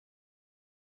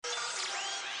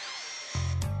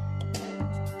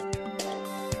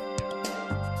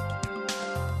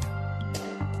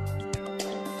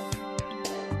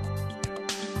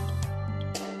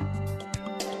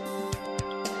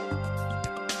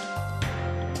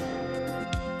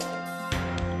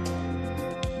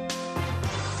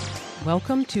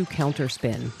Welcome to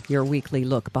Counterspin, your weekly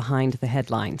look behind the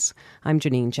headlines. I'm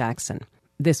Janine Jackson.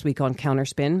 This week on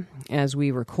Counterspin, as we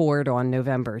record on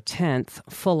November 10th,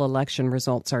 full election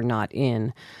results are not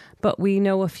in, but we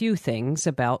know a few things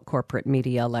about corporate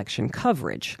media election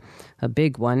coverage, a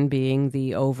big one being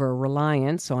the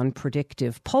over-reliance on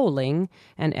predictive polling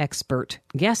and expert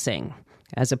guessing,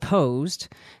 as opposed,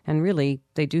 and really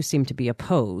they do seem to be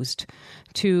opposed,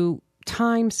 to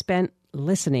time spent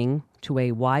listening to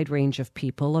a wide range of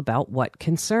people about what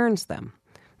concerns them,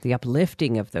 the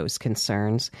uplifting of those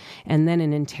concerns, and then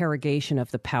an interrogation of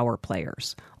the power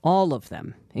players, all of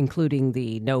them, including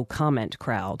the no-comment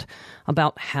crowd,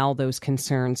 about how those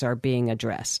concerns are being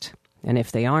addressed. And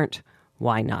if they aren't,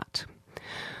 why not?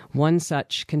 One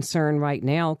such concern right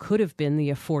now could have been the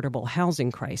affordable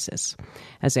housing crisis.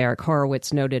 As Eric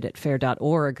Horowitz noted at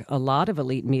fair.org, a lot of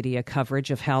elite media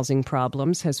coverage of housing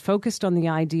problems has focused on the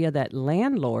idea that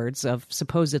landlords of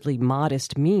supposedly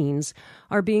modest means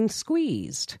are being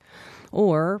squeezed,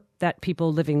 or that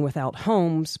people living without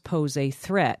homes pose a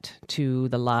threat to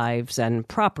the lives and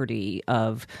property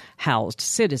of housed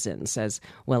citizens, as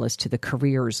well as to the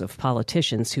careers of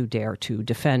politicians who dare to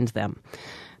defend them.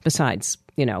 Besides,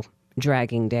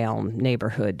 dragging down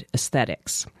neighborhood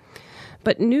aesthetics.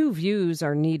 But new views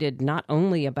are needed not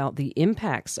only about the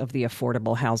impacts of the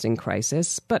affordable housing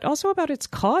crisis, but also about its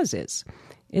causes.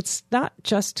 It's not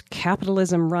just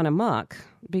capitalism run amok,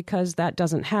 because that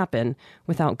doesn't happen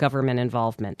without government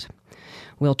involvement.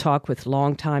 We'll talk with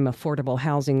longtime affordable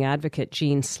housing advocate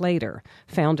Gene Slater,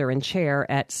 founder and chair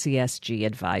at CSG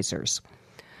Advisors.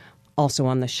 Also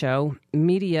on the show,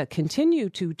 media continue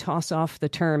to toss off the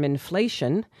term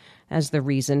inflation as the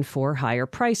reason for higher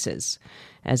prices,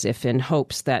 as if in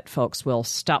hopes that folks will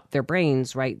stop their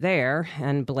brains right there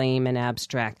and blame an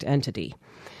abstract entity.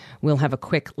 We'll have a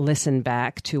quick listen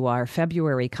back to our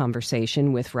February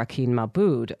conversation with Rakeen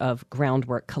Mahbood of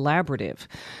Groundwork Collaborative,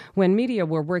 when media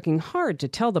were working hard to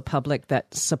tell the public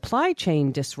that supply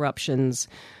chain disruptions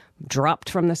dropped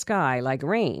from the sky like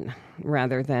rain,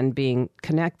 rather than being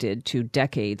connected to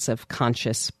decades of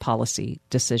conscious policy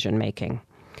decision-making.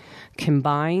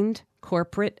 Combined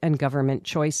corporate and government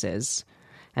choices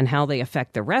and how they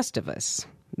affect the rest of us,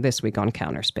 this week on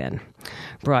Counterspin.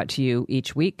 Brought to you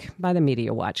each week by the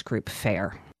Media Watch Group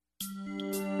FAIR.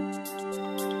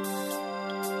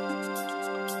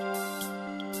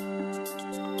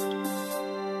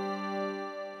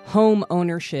 Home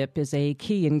ownership is a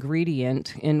key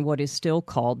ingredient in what is still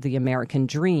called the American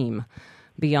dream.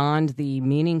 Beyond the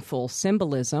meaningful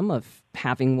symbolism of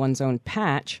having one's own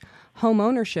patch, home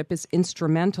ownership is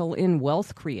instrumental in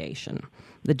wealth creation,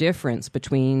 the difference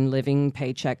between living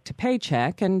paycheck to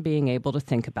paycheck and being able to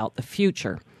think about the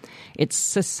future. It's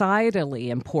societally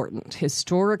important,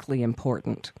 historically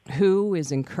important, who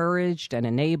is encouraged and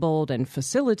enabled and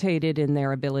facilitated in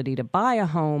their ability to buy a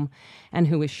home and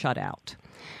who is shut out.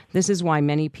 This is why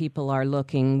many people are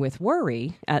looking with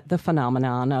worry at the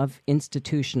phenomenon of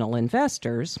institutional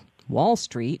investors, Wall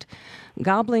Street,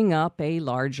 gobbling up a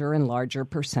larger and larger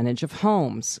percentage of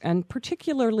homes, and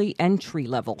particularly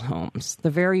entry-level homes,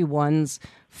 the very ones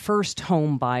first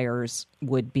home buyers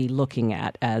would be looking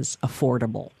at as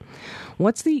affordable.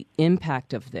 What's the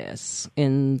impact of this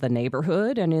in the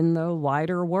neighborhood and in the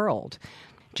wider world?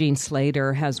 Gene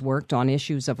Slater has worked on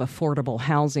issues of affordable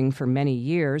housing for many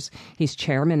years. He's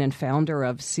chairman and founder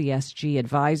of CSG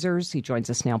Advisors. He joins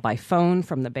us now by phone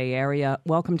from the Bay Area.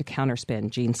 Welcome to Counterspin,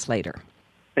 Gene Slater.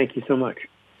 Thank you so much.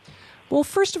 Well,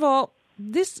 first of all,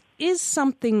 this is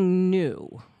something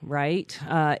new, right?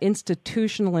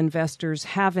 Institutional investors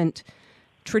haven't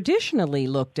traditionally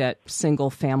looked at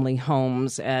single-family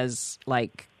homes as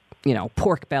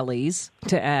pork bellies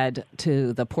to add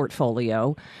to the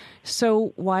portfolio.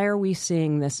 So why are we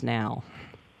seeing this now?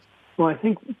 Well, I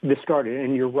think this started,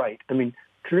 and you're right. I mean,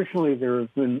 traditionally there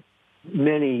have been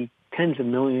many tens of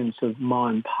millions of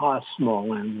ma-and-pa small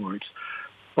landlords,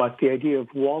 but the idea of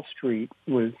Wall Street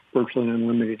with virtually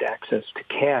unlimited access to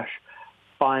cash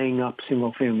buying up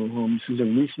single-family homes is a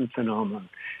recent phenomenon.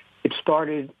 It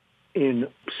started in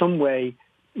some way,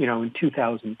 in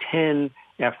 2010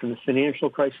 after the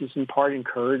financial crisis, in part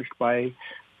encouraged by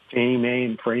Fannie Mae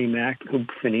and Freddie Mac, who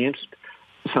financed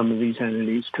some of these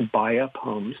entities to buy up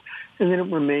homes. And then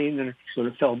it remained and it sort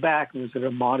of fell back and was at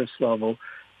a modest level.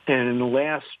 And in the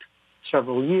last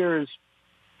several years,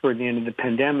 toward the end of the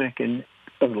pandemic and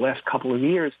over the last couple of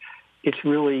years, it's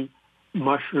really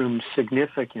mushroomed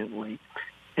significantly.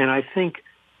 And I think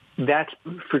that's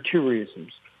for two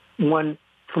reasons. One,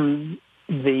 from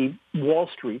the Wall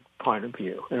Street point of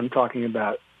view, and I'm talking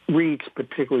about REITs,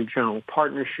 particularly general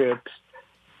partnerships,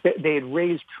 they had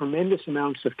raised tremendous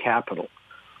amounts of capital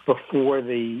before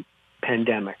the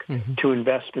pandemic to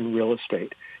invest in real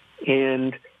estate.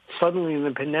 And suddenly in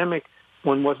the pandemic,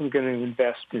 one wasn't going to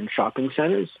invest in shopping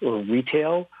centers or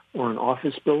retail or in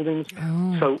office buildings.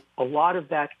 Oh. So a lot of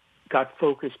that got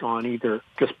focused on either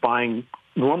just buying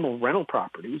normal rental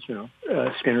properties,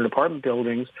 standard apartment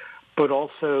buildings, but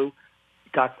also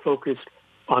got focused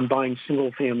on buying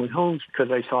single-family homes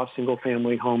because I saw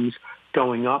single-family homes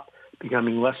going up,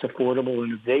 becoming less affordable,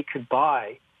 and if they could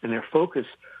buy, and their focus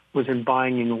was in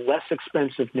buying in less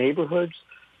expensive neighborhoods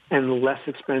and less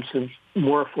expensive,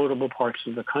 more affordable parts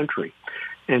of the country.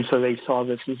 And so they saw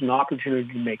this as an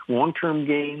opportunity to make long-term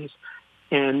gains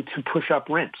and to push up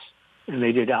rents. And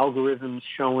they did algorithms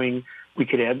showing we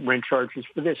could add rent charges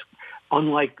for this.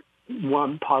 Unlike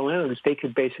one-pot landowners, they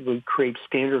could basically create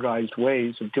standardized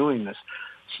ways of doing this.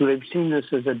 So they've seen this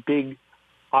as a big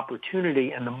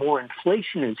opportunity, and the more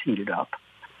inflation is heated up,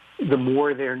 the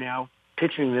more they're now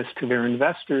pitching this to their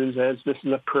investors as this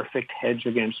is a perfect hedge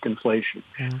against inflation.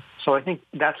 So I think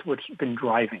that's what's been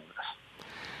driving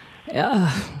this.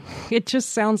 It just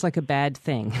sounds like a bad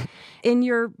thing. In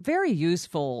your very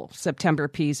useful September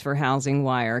piece for Housing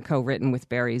Wire, co-written with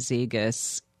Barry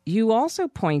Zegas, you also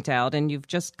point out, and you've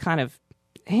just kind of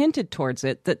hinted towards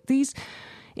it, that these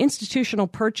institutional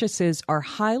purchases are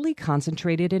highly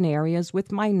concentrated in areas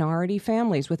with minority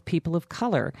families, with people of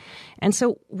color. And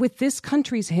so with this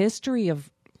country's history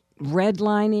of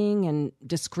redlining and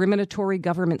discriminatory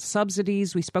government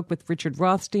subsidies, we spoke with Richard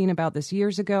Rothstein about this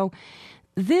years ago,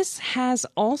 this has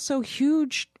also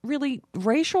huge, really,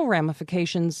 racial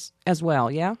ramifications as well,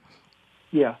 yeah?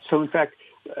 Yeah. So, in fact,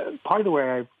 part of the way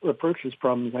I approach this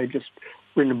problem is I just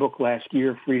written a book last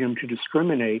year, Freedom to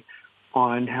Discriminate,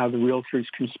 on how the realtors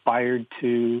conspired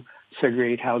to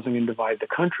segregate housing and divide the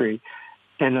country.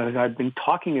 And as I've been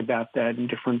talking about that in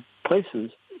different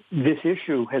places, this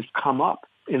issue has come up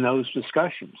in those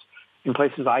discussions in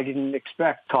places I didn't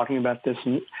expect, talking about this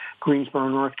in Greensboro,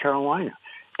 North Carolina,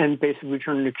 and basically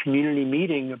turned into a community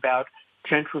meeting about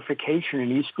gentrification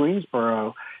in East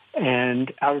Greensboro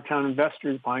and out-of-town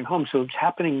investors buying homes. So it's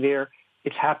happening there.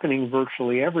 It's happening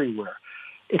virtually everywhere.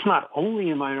 It's not only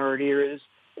in minority areas.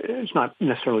 It's not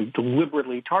necessarily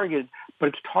deliberately targeted, but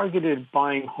it's targeted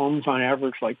buying homes on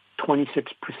average like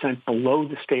 26% below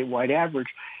the statewide average.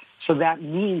 So that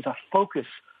means a focus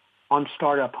on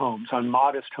startup homes, on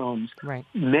modest homes, right,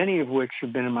 many of which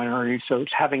have been in minorities. So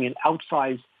it's having an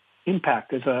outsized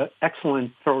impact. There's an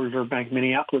excellent Federal Reserve Bank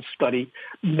Minneapolis study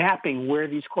mapping where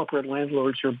these corporate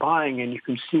landlords are buying, and you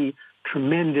can see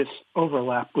tremendous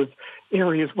overlap with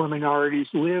areas where minorities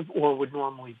live or would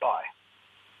normally buy.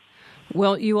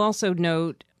 Well, you also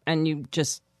note, and you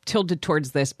just tilted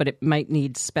towards this, but it might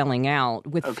need spelling out,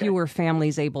 with fewer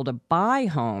families able to buy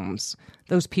homes,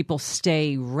 those people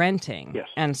stay renting. Yes.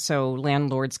 And so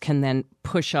landlords can then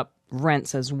push up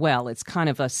rents as well. It's kind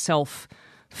of a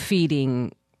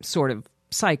self-feeding sort of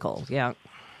cycle, yeah.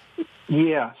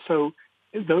 Yeah, so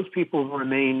those people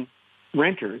remain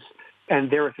renters,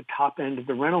 and they're at the top end of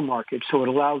the rental market, so it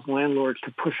allows landlords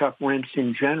to push up rents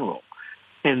in general.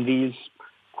 And these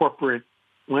corporate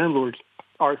landlords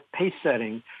are pace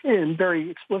setting, and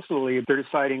very explicitly they're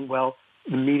deciding, well,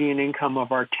 the median income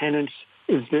of our tenants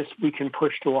is this, we can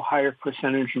push to a higher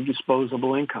percentage of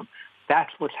disposable income.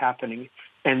 That's what's happening.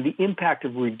 And the impact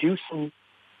of reducing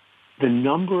the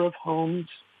number of homes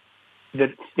that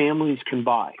families can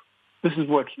buy, this is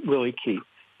what's really key.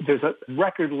 There's a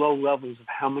record low levels of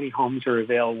how many homes are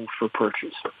available for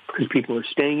purchase because people are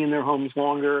staying in their homes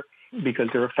longer, because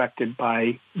they're affected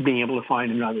by being able to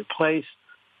find another place.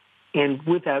 And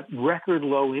with that record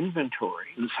low inventory,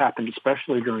 and this happened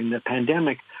especially during the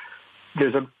pandemic,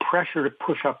 there's a pressure to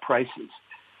push up prices.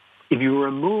 If you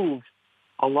remove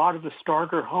a lot of the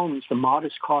starter homes, the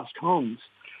modest cost homes,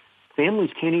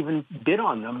 families can't even bid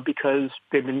on them because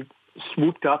they've been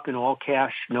swooped up in all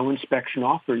cash, no inspection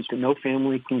offers that no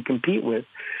family can compete with.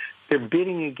 They're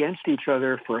bidding against each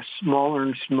other for a smaller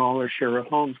and smaller share of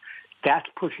homes. That's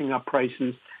pushing up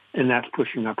prices, and that's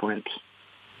pushing up rents.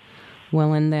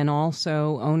 Well, and then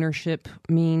also ownership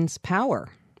means power.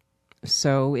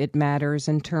 So it matters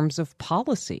in terms of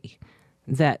policy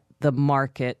that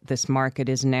this market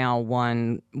is now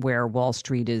one where Wall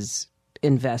Street is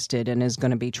invested and is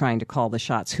going to be trying to call the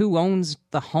shots. Who owns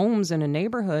the homes in a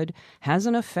neighborhood has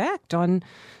an effect on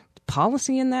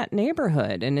policy in that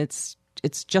neighborhood. And it's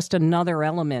just another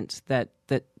element that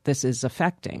this is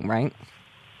affecting, right?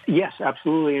 Yes,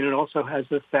 absolutely. And it also has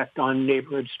an effect on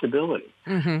neighborhood stability.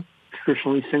 Mm-hmm.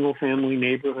 Traditionally, single-family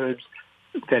neighborhoods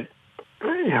that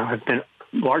have been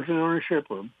largely ownership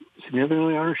or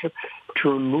significantly ownership to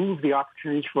remove the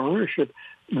opportunities for ownership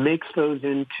makes those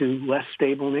into less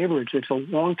stable neighborhoods. It's a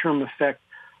long-term effect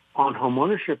on home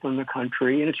ownership in the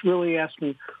country, and it's really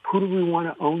asking, who do we want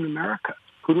to own America?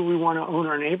 Who do we want to own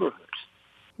our neighborhoods?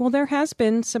 Well, there has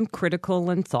been some critical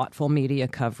and thoughtful media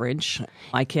coverage.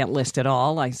 I can't list it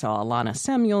all. I saw Alana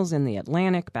Samuels in The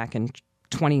Atlantic back in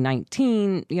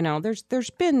 2019. There's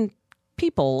been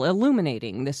people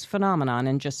illuminating this phenomenon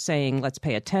and just saying, let's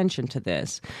pay attention to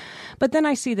this. But then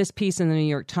I see this piece in the New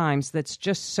York Times that's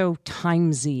just so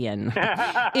Timesian.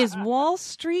 Is Wall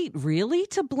Street really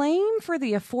to blame for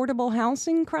the affordable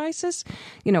housing crisis?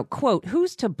 Quote,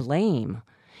 who's to blame?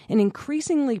 An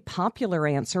increasingly popular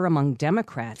answer among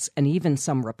Democrats and even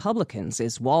some Republicans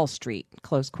is Wall Street,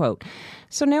 close quote.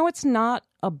 So now it's not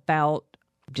about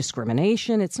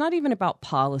discrimination. It's not even about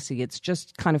policy. It's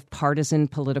just kind of partisan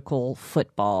political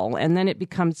football. And then it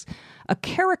becomes a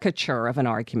caricature of an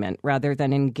argument rather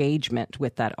than engagement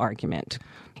with that argument.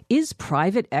 Is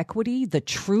private equity the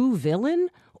true villain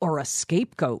or a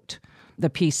scapegoat? The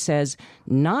piece says,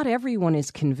 not everyone is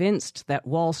convinced that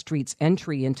Wall Street's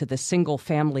entry into the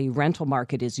single-family rental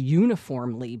market is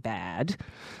uniformly bad.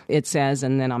 It says,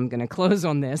 and then I'm going to close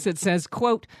on this, it says,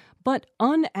 quote, but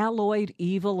unalloyed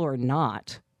evil or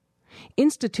not,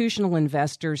 institutional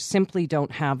investors simply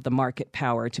don't have the market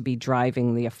power to be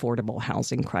driving the affordable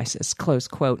housing crisis, close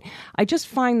quote. I just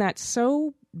find that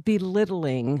so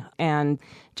belittling and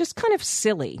just kind of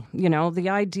silly, the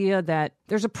idea that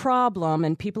there's a problem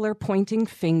and people are pointing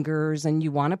fingers and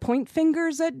you want to point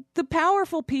fingers at the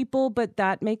powerful people, but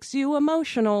that makes you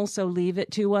emotional, so leave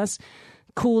it to us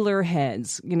cooler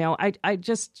heads. I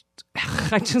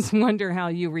just wonder how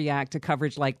you react to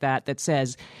coverage like that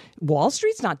says Wall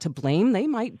Street's not to blame. They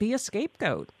might be a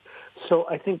scapegoat. So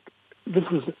I think this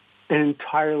is an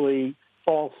entirely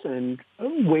false and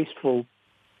wasteful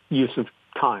use of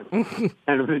time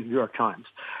and of the New York Times.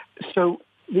 So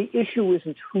the issue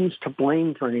isn't who's to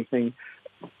blame for anything.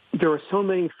 There are so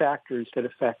many factors that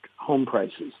affect home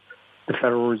prices. The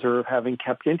Federal Reserve having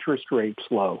kept interest rates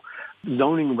low,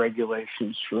 zoning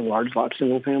regulations for large lot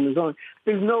single-family zoning.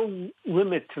 There's no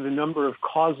limit to the number of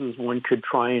causes one could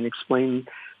try and explain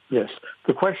this.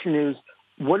 The question is,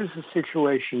 what is the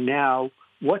situation now?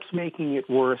 What's making it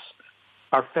worse?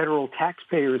 Are federal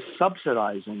taxpayers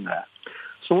subsidizing that?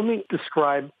 So let me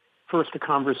describe first a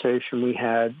conversation we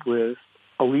had with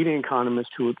a leading economist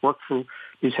who had worked for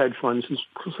these hedge funds, who's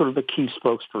sort of the key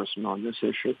spokesperson on this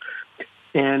issue.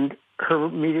 And her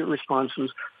immediate response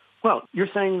was, well, you're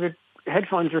saying that hedge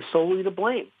funds are solely to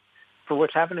blame for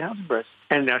what's happened to housing prices.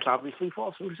 And that's obviously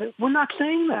false. We say, we're not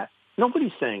saying that.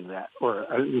 Nobody's saying that,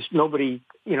 or at least nobody,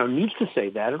 needs to say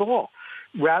that at all.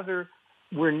 Rather,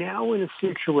 we're now in a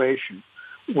situation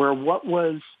where what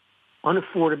was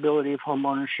unaffordability of home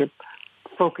ownership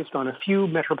focused on a few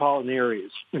metropolitan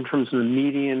areas in terms of the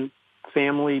median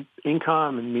family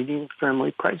income and median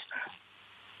family price.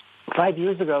 5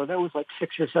 years ago, that was like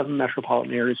 6 or 7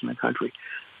 metropolitan areas in the country.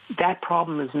 That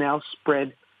problem is now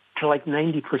spread to like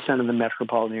 90% of the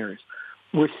metropolitan areas.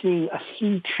 We're seeing a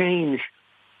sea change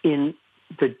in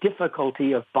the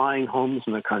difficulty of buying homes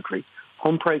in the country.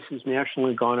 Home prices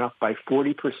nationally gone up by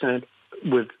 40%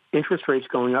 with interest rates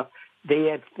going up.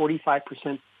 They add 45%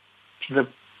 to the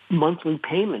monthly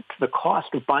payment, to the cost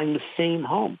of buying the same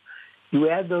home. You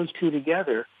add those two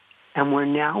together, and we're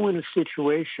now in a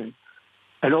situation,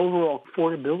 an overall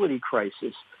affordability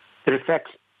crisis that affects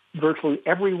virtually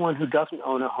everyone who doesn't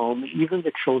own a home, even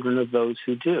the children of those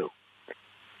who do.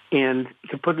 And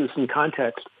to put this in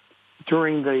context,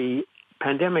 during the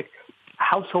pandemic,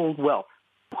 household wealth,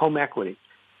 home equity,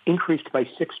 increased by $6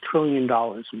 trillion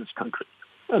in this country.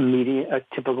 A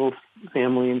typical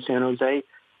family in San Jose,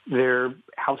 their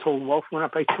household wealth went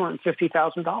up by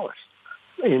 $250,000.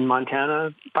 In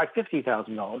Montana, by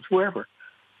 $50,000, wherever.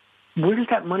 Where does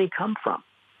that money come from?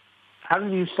 How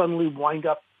do you suddenly wind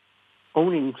up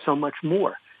owning so much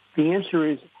more? The answer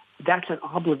is that's an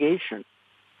obligation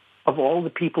of all the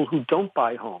people who don't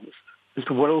buy homes as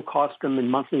to what it will cost them in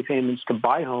monthly payments to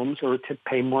buy homes or to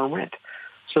pay more rent.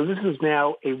 So this is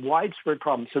now a widespread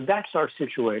problem. So that's our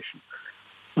situation.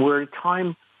 We're at a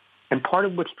time, and part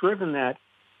of what's driven that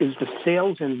is the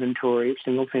sales inventory of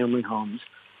single-family homes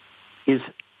is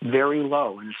very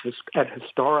low, and it's at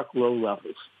historic low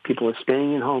levels. People are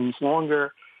staying in homes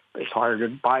longer. It's harder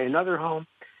to buy another home.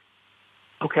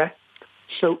 Okay.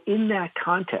 So in that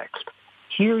context,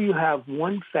 here you have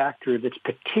one factor that's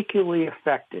particularly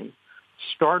affecting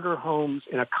starter homes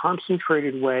in a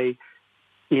concentrated way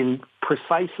in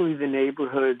precisely the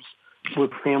neighborhoods where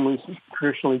families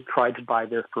traditionally tried to buy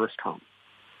their first home.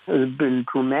 There's been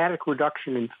dramatic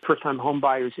reduction in first-time home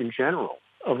buyers in general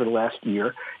over the last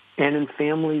year, and in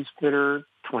families that are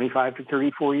 25 to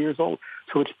 34 years old.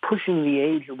 So it's pushing the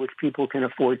age at which people can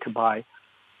afford to buy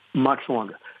much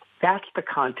longer. That's the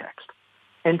context.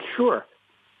 And sure,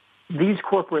 these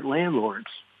corporate landlords,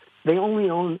 they only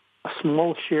own a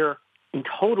small share in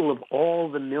total of all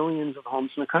the millions of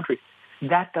homes in the country.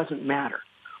 That doesn't matter.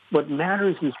 What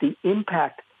matters is the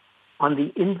impact on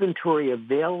the inventory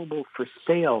available for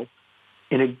sale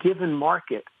in a given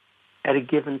market at a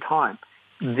given time.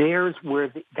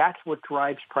 That's what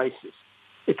drives prices.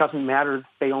 It doesn't matter if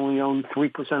they only own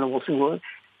 3% of all single.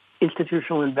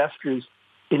 Institutional investors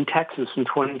in Texas in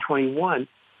 2021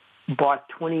 bought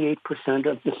 28%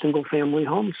 of the single-family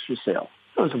homes for sale.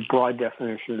 That was a broad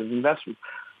definition of investment.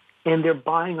 And they're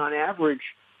buying on average,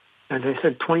 as I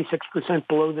said, 26%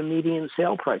 below the median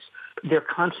sale price. Their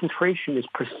concentration is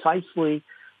precisely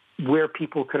where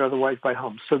people could otherwise buy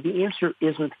homes. So the answer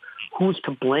isn't who's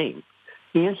to blame.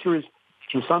 The answer is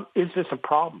this a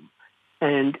problem?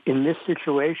 And in this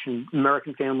situation,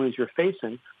 American families are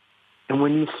facing. And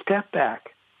when you step back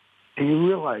and you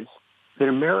realize that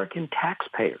American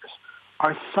taxpayers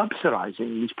are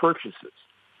subsidizing these purchases,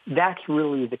 that's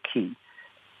really the key.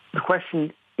 The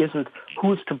question isn't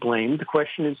who's to blame. The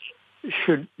question is,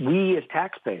 should we as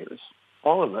taxpayers,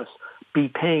 all of us, be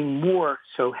paying more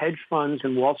so hedge funds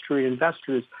and Wall Street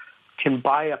investors can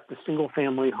buy up the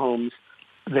single-family homes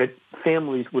that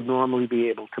families would normally be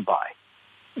able to buy?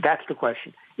 That's the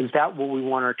question. Is that what we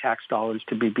want our tax dollars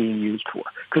to be being used for?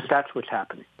 Because that's what's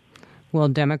happening. Well,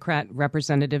 Democrat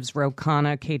Representatives Ro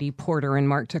Khanna, Katie Porter, and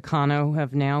Mark Takano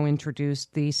have now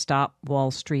introduced the Stop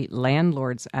Wall Street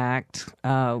Landlords Act.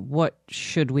 What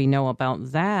should we know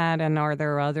about that, and are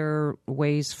there other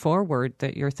ways forward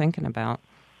that you're thinking about?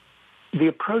 The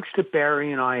approach that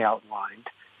Barry and I outlined,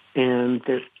 and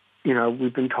that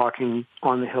we've been talking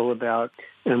on the Hill about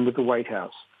and with the White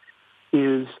House,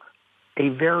 is a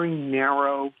very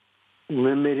narrow,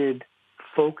 limited,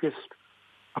 focused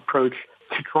approach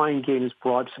to try and gain as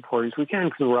broad support as we can,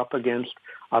 because we're up against,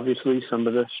 obviously, some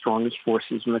of the strongest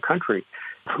forces in the country,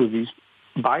 who these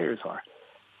buyers are.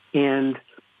 And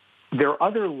there are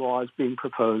other laws being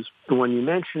proposed, the one you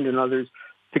mentioned and others,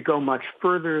 to go much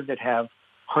further, that have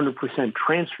 100%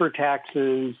 transfer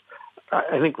taxes.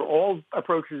 I think all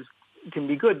approaches can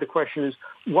be good. The question is,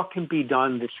 what can be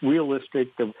done that's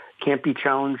realistic, that can't be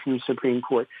challenged in the Supreme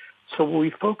Court? So what we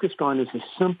focused on is a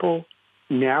simple,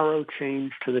 narrow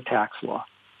change to the tax law,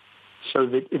 so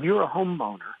that if you're a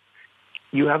homeowner,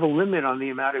 you have a limit on the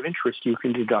amount of interest you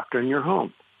can deduct on your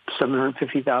home,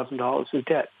 $750,000 of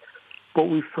debt. What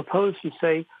we've proposed is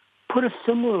say, put a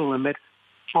similar limit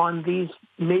on these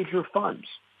major funds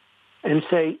and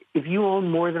say, if you own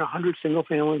more than 100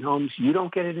 single-family homes, you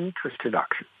don't get an interest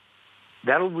deduction.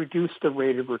 That'll reduce the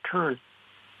rate of return.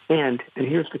 And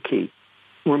here's the key,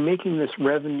 we're making this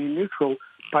revenue neutral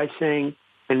by saying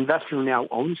an investor who now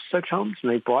owns such homes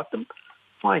and they bought them,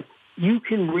 fine, you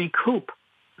can recoup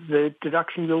the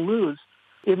deduction you'll lose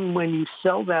even when you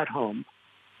sell that home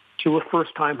to a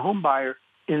first-time home buyer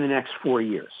in the next 4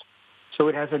 years. So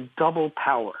it has a double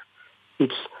power.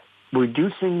 It's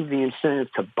reducing the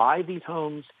incentive to buy these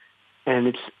homes, and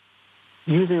it's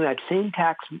using that same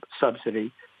tax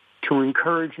subsidy to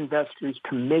encourage investors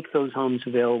to make those homes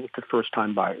available to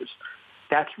first-time buyers.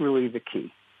 That's really the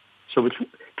key. So it's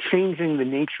changing the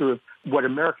nature of what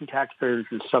American taxpayers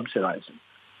are subsidizing.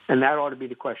 And that ought to be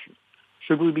the question.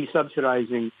 Should we be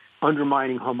subsidizing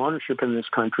undermining home ownership in this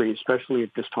country, especially at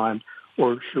this time,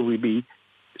 or should we be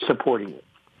supporting it?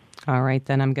 All right,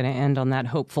 then I'm going to end on that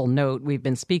hopeful note. We've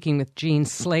been speaking with Gene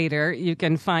Slater. You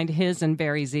can find his and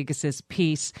Barry Zegas'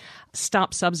 piece,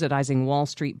 Stop Subsidizing Wall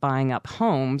Street Buying Up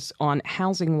Homes, on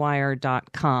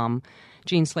HousingWire.com.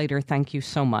 Gene Slater, thank you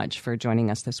so much for joining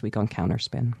us this week on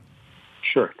Counterspin.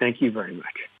 Sure. Thank you very much.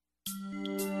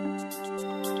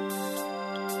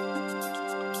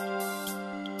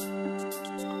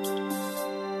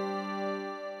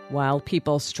 While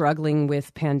people struggling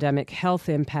with pandemic health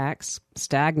impacts,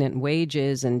 stagnant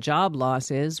wages, and job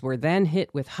losses were then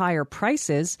hit with higher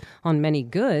prices on many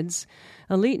goods,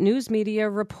 elite news media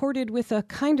reported with a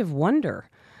kind of wonder.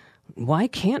 Why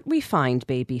can't we find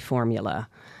baby formula?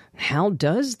 How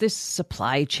does this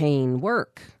supply chain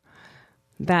work?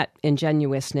 That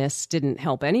ingenuousness didn't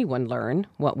help anyone learn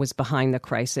what was behind the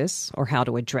crisis or how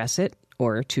to address it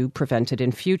or to prevent it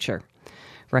in future.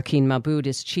 Rakeen Mahbood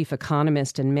is chief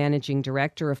economist and managing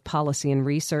director of policy and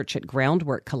research at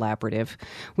Groundwork Collaborative.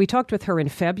 We talked with her in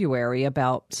February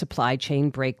about supply chain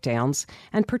breakdowns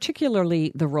and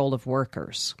particularly the role of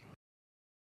workers.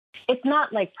 It's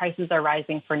not like prices are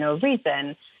rising for no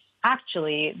reason.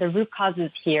 Actually, the root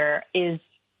causes here is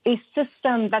a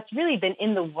system that's really been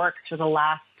in the works for the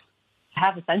last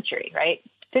half a century, right?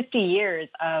 50 years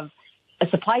of a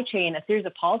supply chain, a series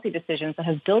of policy decisions that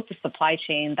has built a supply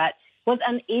chain that was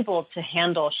unable to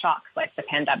handle shocks like the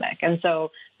pandemic. And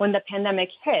so when the pandemic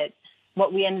hit,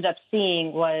 what we ended up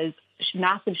seeing was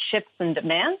massive shifts in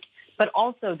demand, but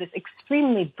also this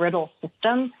extremely brittle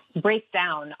system break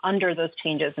down under those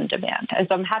changes in demand. And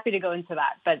so I'm happy to go into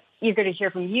that, but eager to hear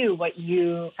from you what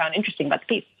you found interesting about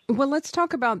the piece. Well, let's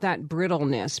talk about that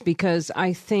brittleness, because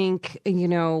I think,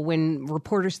 when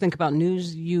reporters think about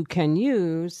news you can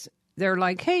use, they're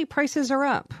like, hey, prices are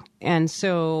up. And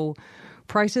so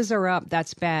prices are up.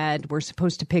 That's bad. We're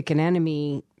supposed to pick an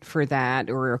enemy for that,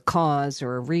 or a cause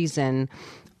or a reason.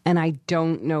 And I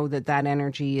don't know that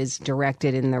energy is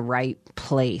directed in the right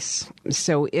place.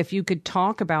 So if you could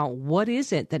talk about what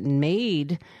is it that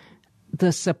made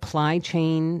the supply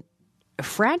chain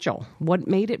fragile? What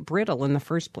made it brittle in the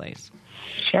first place?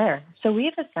 Sure. So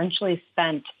we've essentially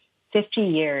spent 50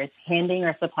 years handing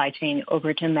our supply chain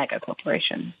over to mega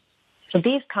corporations. So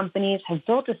these companies have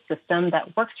built a system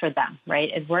that works for them, right?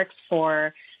 It works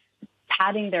for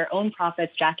padding their own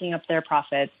profits, jacking up their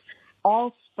profits,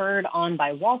 all spurred on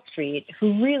by Wall Street,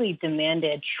 who really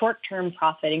demanded short-term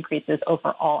profit increases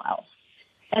over all else.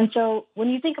 And so when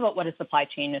you think about what a supply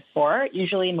chain is for,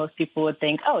 usually most people would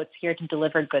think, oh, it's here to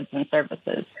deliver goods and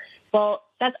services. Well,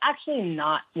 that's actually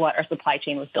not what our supply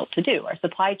chain was built to do. Our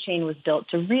supply chain was built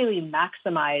to really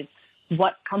maximize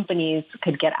what companies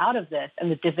could get out of this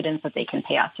and the dividends that they can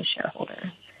pay out to shareholders.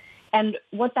 And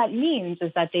what that means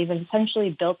is that they've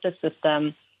essentially built a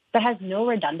system that has no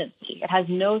redundancy. It has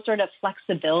no sort of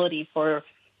flexibility for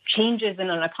changes in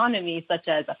an economy, such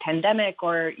as a pandemic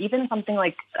or even something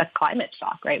like a climate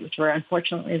shock, right, which we're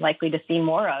unfortunately likely to see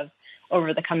more of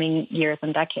over the coming years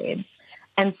and decades.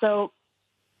 And so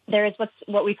there is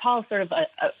what we call sort of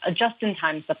a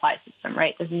just-in-time supply system,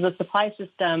 right? This is a supply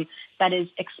system that is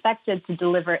expected to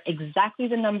deliver exactly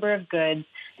the number of goods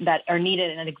that are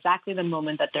needed and at exactly the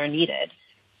moment that they're needed.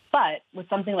 But with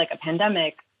something like a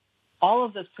pandemic, all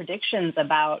of those predictions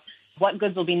about what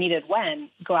goods will be needed when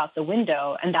go out the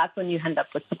window, and that's when you end up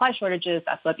with supply shortages.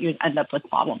 That's what you end up with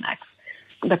bottlenecks.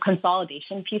 The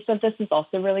consolidation piece of this is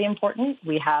also really important.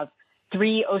 We have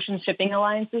 3 ocean shipping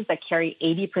alliances that carry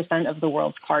 80% of the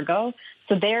world's cargo.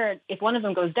 So there, if one of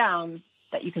them goes down,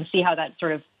 that you can see how that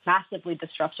sort of massively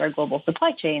disrupts our global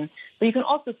supply chain, but you can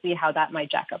also see how that might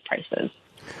jack up prices.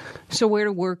 So where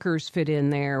do workers fit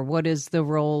in there? What is the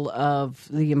role of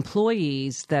the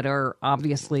employees that are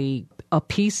obviously a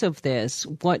piece of this?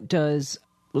 What does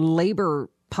labor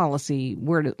policy,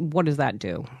 what does that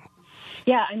do?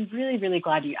 Yeah, I'm really, really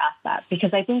glad you asked that,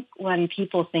 because I think when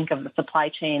people think of the supply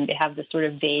chain, they have this sort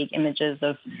of vague images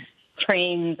of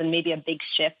trains and maybe a big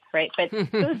ship, right? But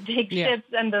those big ships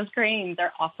and those cranes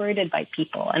are operated by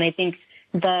people. And I think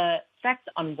the effect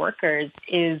on workers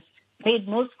is made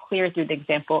most clear through the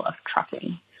example of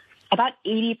trucking. About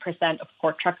 80% of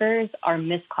port truckers are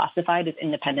misclassified as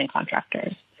independent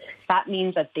contractors. That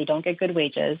means that they don't get good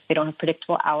wages, they don't have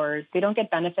predictable hours, they don't get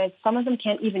benefits. Some of them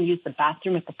can't even use the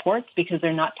bathroom at the ports because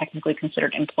they're not technically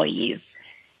considered employees.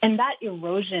 And that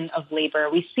erosion of labor,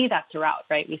 we see that throughout,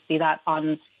 right? We see that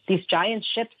on these giant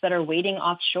ships that are waiting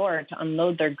offshore to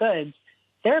unload their goods.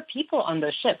 There are people on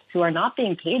those ships who are not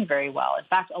being paid very well. In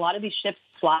fact, a lot of these ships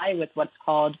fly with what's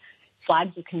called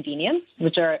flags of convenience,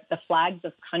 which are the flags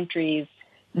of countries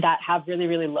that have really,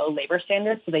 really low labor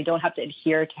standards, so they don't have to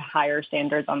adhere to higher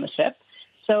standards on the ship.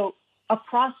 So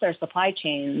across our supply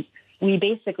chains, we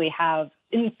basically have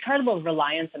incredible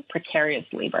reliance on precarious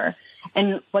labor.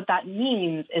 And what that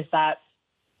means is that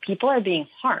people are being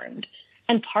harmed.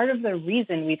 And part of the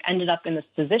reason we've ended up in this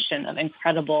position of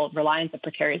incredible reliance on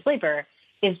precarious labor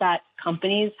is that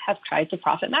companies have tried to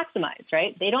profit maximize,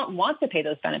 right? They don't want to pay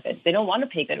those benefits. They don't want to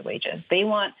pay good wages. They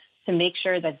want to make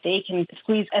sure that they can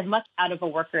squeeze as much out of a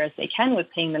worker as they can with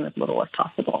paying them as little as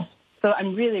possible. So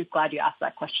I'm really glad you asked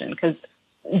that question, because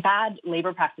bad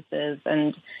labor practices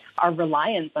and our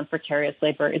reliance on precarious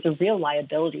labor is a real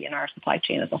liability in our supply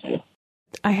chain as a whole.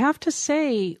 I have to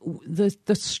say,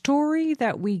 the story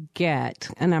that we get,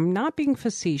 and I'm not being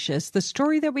facetious, the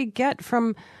story that we get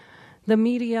from the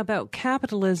media about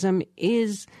capitalism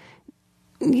is,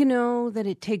 that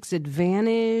it takes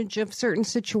advantage of certain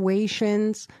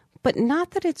situations, but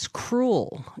not that it's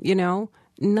cruel,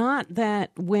 not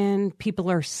that when people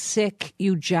are sick,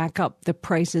 you jack up the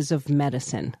prices of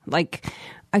medicine. Like,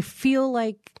 I feel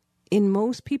like in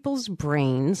most people's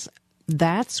brains,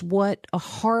 that's what a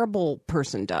horrible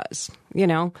person does.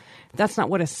 That's not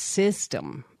what a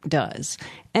system does.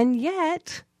 And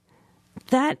yet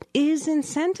that is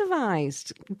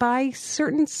incentivized by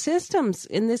certain systems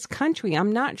in this country.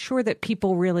 I'm not sure that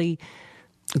people really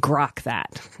grok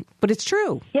that. But it's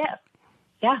true. Yeah.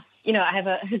 I have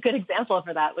a good example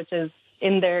for that, which is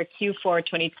in their Q4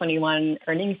 2021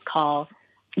 earnings call,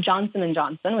 Johnson &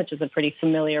 Johnson, which is a pretty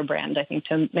familiar brand, I think,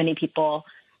 to many people,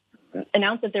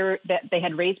 announced that they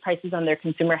had raised prices on their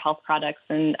consumer health products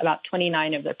and about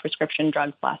 29 of their prescription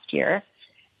drugs last year.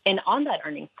 And on that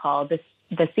earnings call, the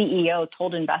CEO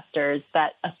told investors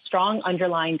that a strong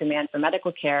underlying demand for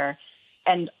medical care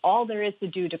and all there is to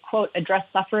do to, quote, address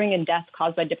suffering and death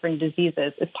caused by different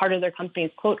diseases is part of their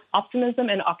company's, quote, optimism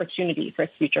and opportunity for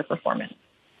its future performance.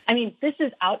 I mean, this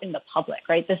is out in the public,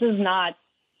 right? This is not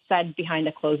said behind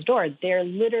a closed door. They're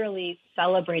literally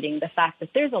celebrating the fact that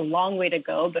there's a long way to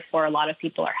go before a lot of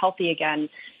people are healthy again,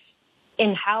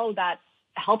 in how that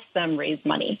helps them raise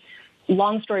money.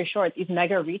 Long story short, these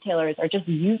mega retailers are just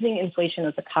using inflation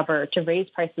as a cover to raise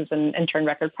prices and turn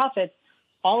record profits,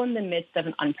 all in the midst of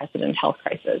an unprecedented health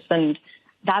crisis. And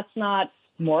that's not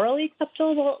morally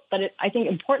acceptable, but I think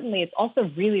importantly, it's also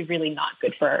really, really not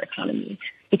good for our economy.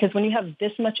 Because when you have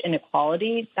this much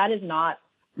inequality, that is not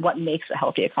what makes a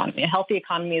healthy economy. A healthy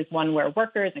economy is one where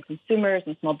workers and consumers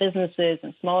and small businesses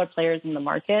and smaller players in the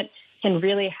market can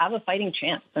really have a fighting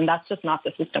chance. And that's just not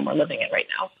the system we're living in right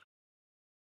now.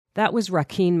 That was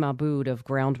Rakeen Mahbood of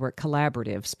Groundwork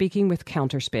Collaborative speaking with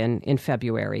Counterspin in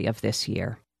February of this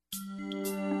year.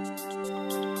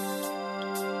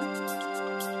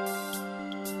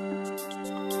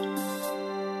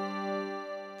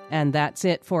 And that's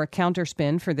it for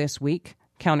Counterspin for this week.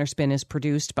 Counterspin is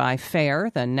produced by FAIR,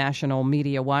 the National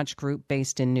Media Watch Group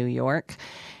based in New York.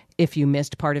 If you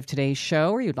missed part of today's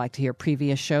show or you'd like to hear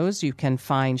previous shows, you can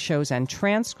find shows and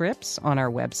transcripts on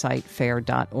our website,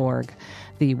 fair.org.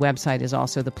 The website is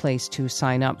also the place to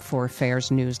sign up for FAIR's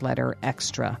newsletter,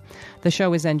 Extra. The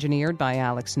show is engineered by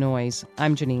Alex Noyes.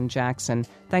 I'm Janine Jackson.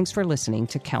 Thanks for listening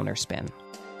to Counterspin.